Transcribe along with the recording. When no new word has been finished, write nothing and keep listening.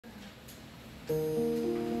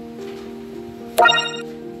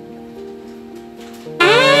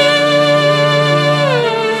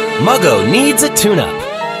Muggo needs a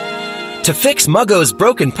tune-up. To fix Muggo's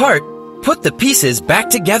broken part, put the pieces back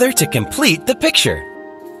together to complete the picture.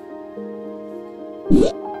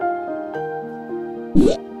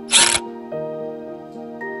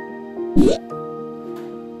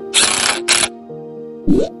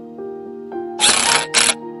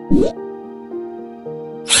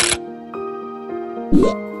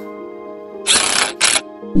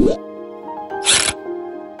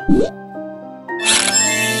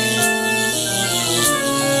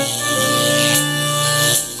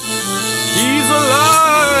 He's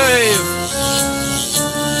alive!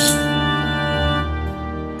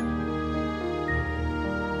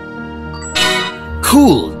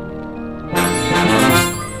 Cool.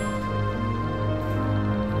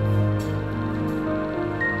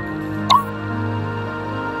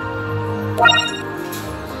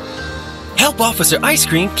 Help Officer Ice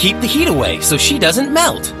Cream keep the heat away so she doesn't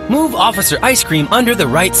melt. Move Officer Ice Cream under the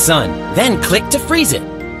right sun, then click to freeze it.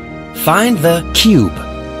 Find the cube.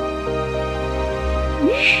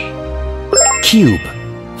 Cube.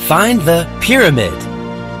 Find the pyramid.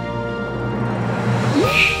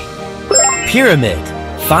 Pyramid.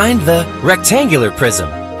 Find the rectangular prism.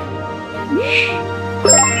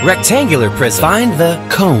 Rectangular prism. Find the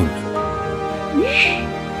cone.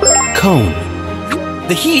 Cone.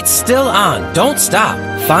 The heat's still on. Don't stop.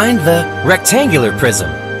 Find the rectangular prism.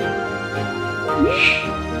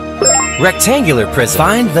 Rectangular prism.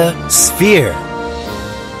 Find the sphere.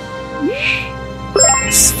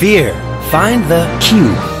 Sphere. Find the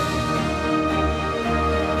cube.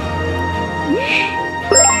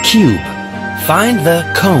 Cube. Find the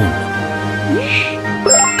cone.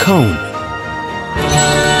 Cone.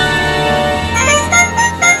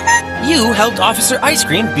 You helped Officer Ice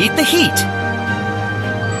Cream beat the heat.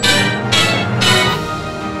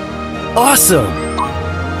 Awesome!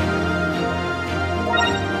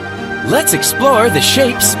 Let's explore the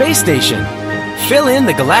Shapes space station. Fill in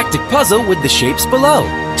the galactic puzzle with the shapes below.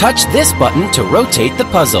 Touch this button to rotate the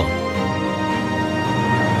puzzle.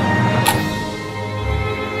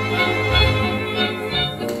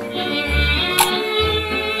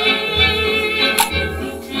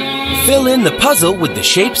 Fill in the puzzle with the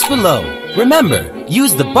shapes below. Remember,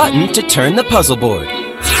 use the button to turn the puzzle board.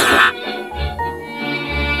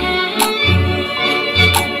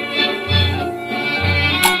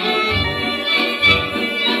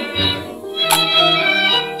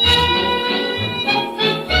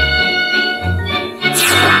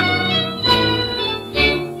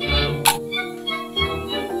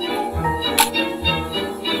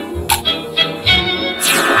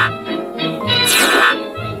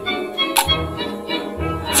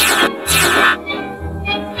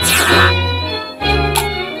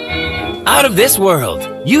 Out of this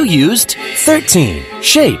world, you used 13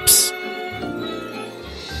 shapes.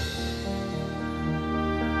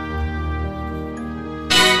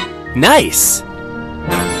 Nice!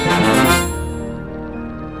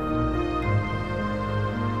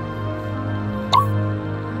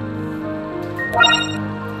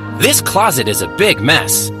 This closet is a big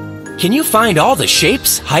mess. Can you find all the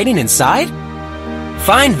shapes hiding inside?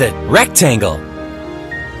 Find the rectangle.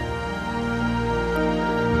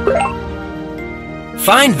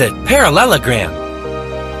 Find the parallelogram.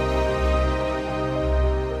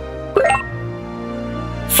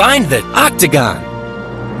 Find the octagon.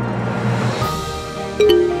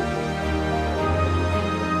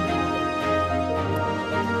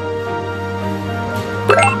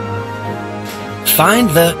 Find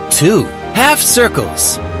the two half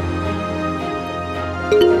circles.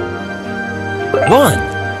 1,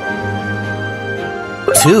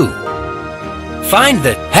 2. Find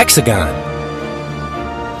the hexagon.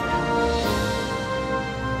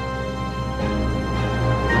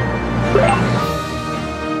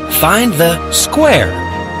 Find the square.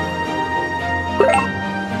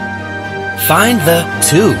 Find the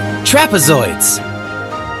two trapezoids.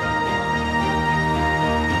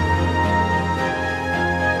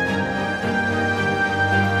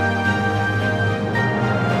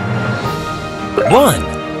 One,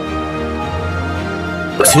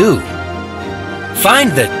 two.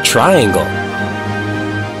 Find the triangle.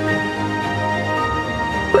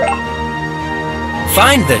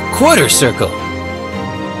 Find the quarter circle.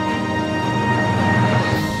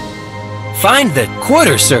 Find the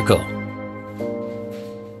quarter circle.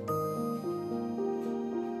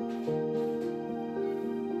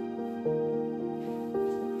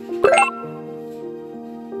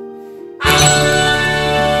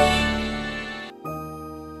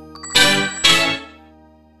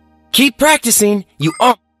 Keep practicing. You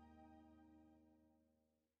are